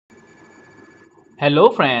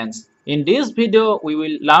Hello friends, in this video we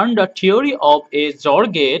will learn the theory of a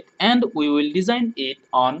XOR gate and we will design it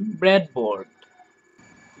on breadboard.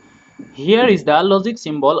 Here is the logic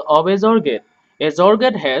symbol of a XOR gate. A XOR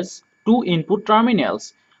gate has two input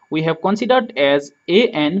terminals we have considered as A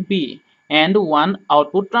and B and one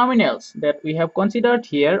output terminals that we have considered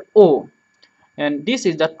here O. And this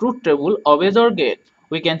is the truth table of a XOR gate.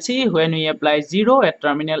 We can see when we apply 0 at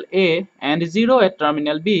terminal A and 0 at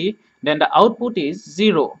terminal B, then the output is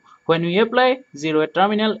 0. When we apply 0 at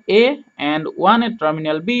terminal A and 1 at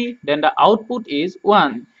terminal B, then the output is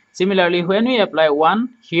 1. Similarly, when we apply 1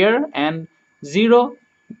 here and 0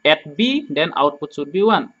 at B, then output should be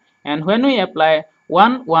 1. And when we apply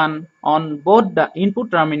 1, 1 on both the input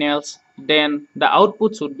terminals, then the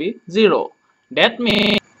output should be 0. That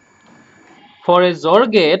means for a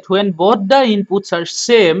XOR gate, when both the inputs are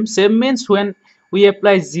same means when we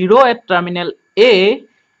apply 0 at terminal A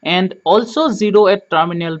and also 0 at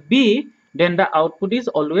terminal B, then the output is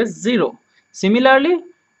always 0. Similarly,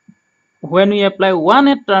 when we apply 1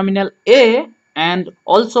 at terminal A and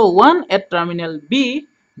also 1 at terminal B,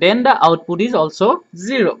 then the output is also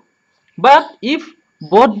 0. But if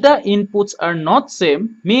both the inputs are not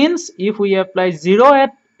same, means if we apply 0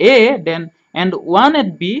 at A then and 1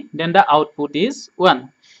 at B, then the output is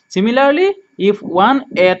 1. Similarly, if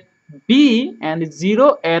 1 at B and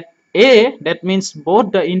 0 at A, that means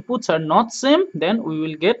both the inputs are not same, then we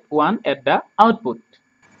will get 1 at the output.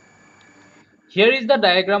 Here is the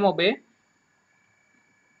diagram of a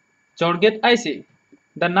XOR gate IC.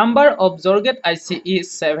 The number of XOR gate IC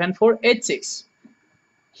is 7486.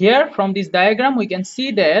 Here from this diagram we can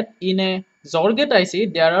see that in a XOR gate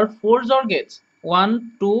IC there are 4 XOR gates.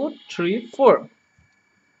 1, 2, 3, 4.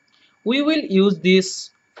 We will use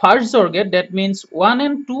this first XOR gate, that means 1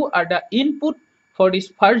 and 2 are the input for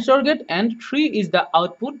this first XOR gate and 3 is the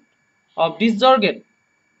output of this XOR gate.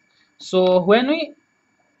 So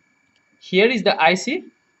here is the IC.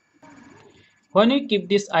 When we keep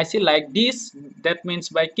this IC like this, that means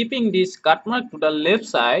by keeping this cut mark to the left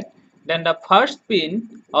side, then the first pin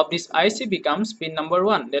of this IC becomes pin number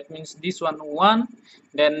 1. That means this one 1,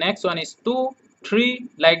 then next one is 2, 3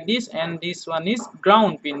 like this, and this one is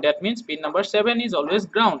ground pin. That means pin number 7 is always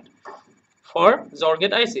ground for XOR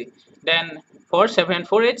gate IC. Then for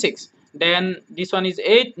 7486, then this one is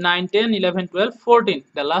 8, 9, 10, 11, 12, 14.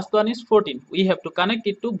 The last one is 14. We have to connect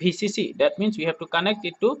it to VCC. That means we have to connect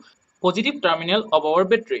it to positive terminal of our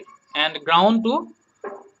battery and ground to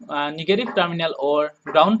negative terminal or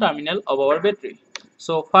ground terminal of our battery.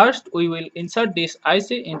 So first we will insert this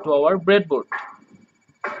IC into our breadboard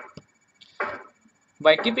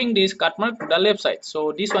by keeping this cut mark to the left side.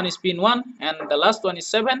 So this one is pin 1 and the last one is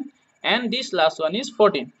 7 and this last one is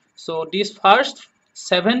 14. So this first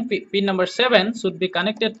pin number 7 should be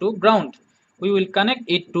connected to ground. We will connect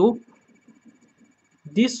it to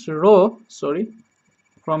this row,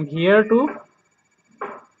 from here to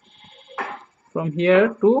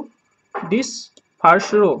this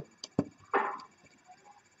first row.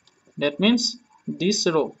 That means this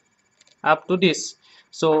row up to this.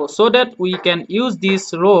 So that we can use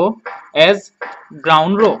this row as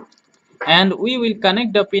ground row, and we will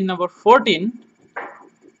connect the pin number 14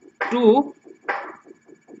 to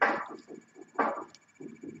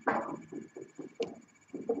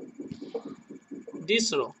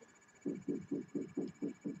this row,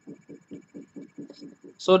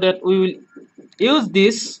 so that we will use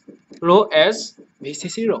this row as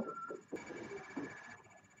VCC row.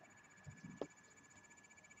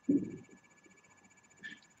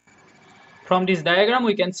 From this diagram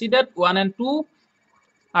we can see that 1 and 2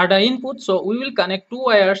 are the input, so we will connect 2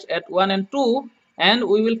 wires at 1 and 2 and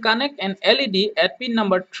we will connect an LED at pin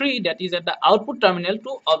number 3, that is at the output terminal,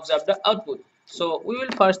 to observe the output. So we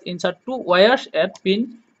will first insert 2 wires at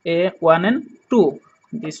pin A1 and 2.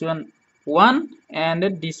 This one 1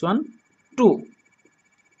 and this one 2.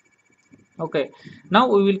 Okay, now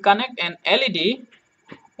we will connect an LED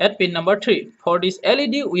at pin number 3. For this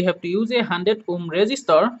LED we have to use a 100 ohm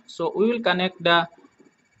resistor, so we will connect the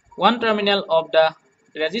one terminal of the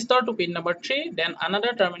resistor to pin number 3, then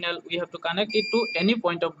another terminal we have to connect it to any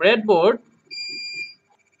point of breadboard.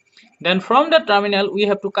 Then from the terminal we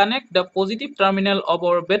have to connect the positive terminal of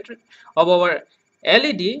our battery of our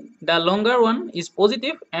LED. The longer one is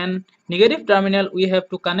positive, and negative terminal we have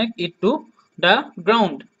to connect it to the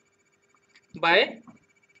ground by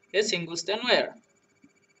a single strand wire.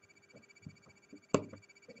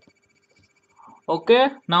 Okay,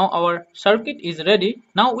 now our circuit is ready.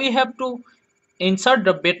 Now we have to insert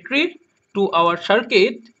the battery to our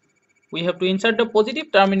circuit. We have to insert the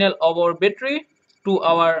positive terminal of our battery to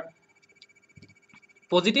our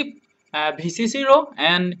positive VCC row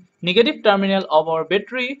and negative terminal of our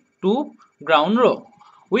battery to ground row.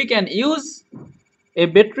 We can use a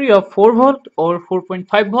battery of 4 volt or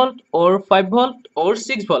 4.5 volt or 5 volt or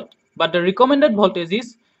 6 volt, but the recommended voltage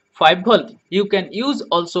is 5 volt. You can use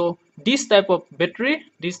also this type of battery,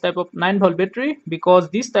 this type of 9 volt battery, because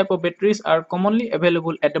this type of batteries are commonly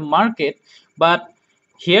available at the market, but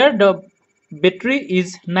here the battery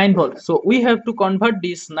is 9 volt, so we have to convert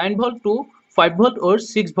this 9 volt to 5 volt or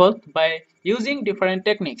 6 volt by using different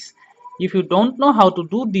techniques. If you don't know how to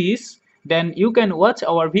do this, then you can watch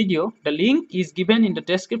our video. The link is given in the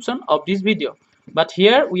description of this video. But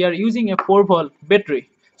here we are using a 4 volt battery,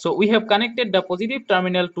 so we have connected the positive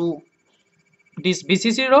terminal to this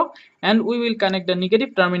VCC row and we will connect the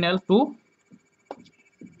negative terminal to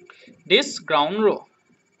this ground row.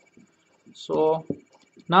 So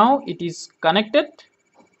now it is connected.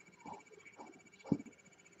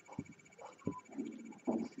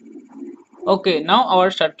 Okay, now our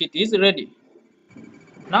circuit is ready.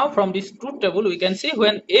 Now from this truth table we can see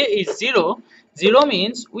when A is 0, 0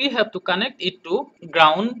 means we have to connect it to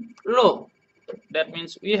ground row. That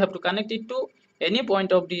means we have to connect it to any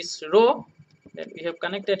point of this row that we have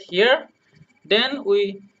connected here. Then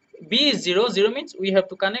B is 0, 0 means we have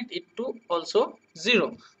to connect it to also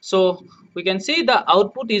 0. So we can see the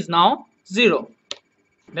output is now 0.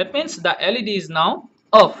 That means the LED is now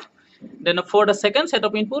off. Then for the second set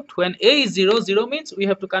of input, when A is 0, 0 means we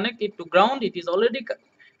have to connect it to ground. It is already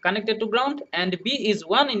connected to ground. And B is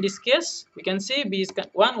 1 in this case. We can see B is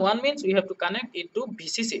 1. 1 means we have to connect it to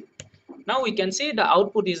VCC. Now we can see the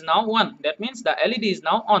output is now 1. That means the LED is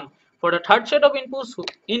now on. For the third set of input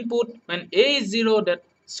when A is 0,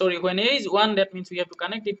 when A is 1, that means we have to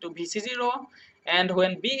connect it to VCC row. And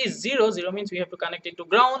when B is 0, 0 means we have to connect it to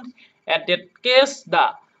ground. At that case,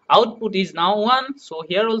 the output is now 1. So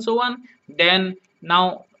here also 1. Then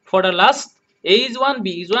now for the last, A is 1,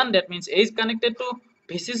 B is 1. That means A is connected to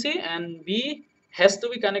VCC and B has to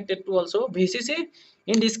be connected to also VCC.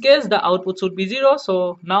 In this case, the output should be 0.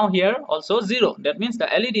 So now here also 0. That means the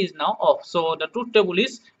LED is now off. So the truth table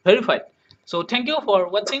is verified. So thank you for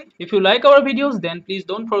watching. If you like our videos, then please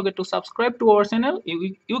don't forget to subscribe to our channel.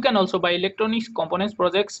 You can also buy electronics components,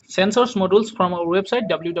 projects, sensors, modules from our website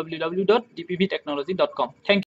www.dpvtechnology.com. Thank you.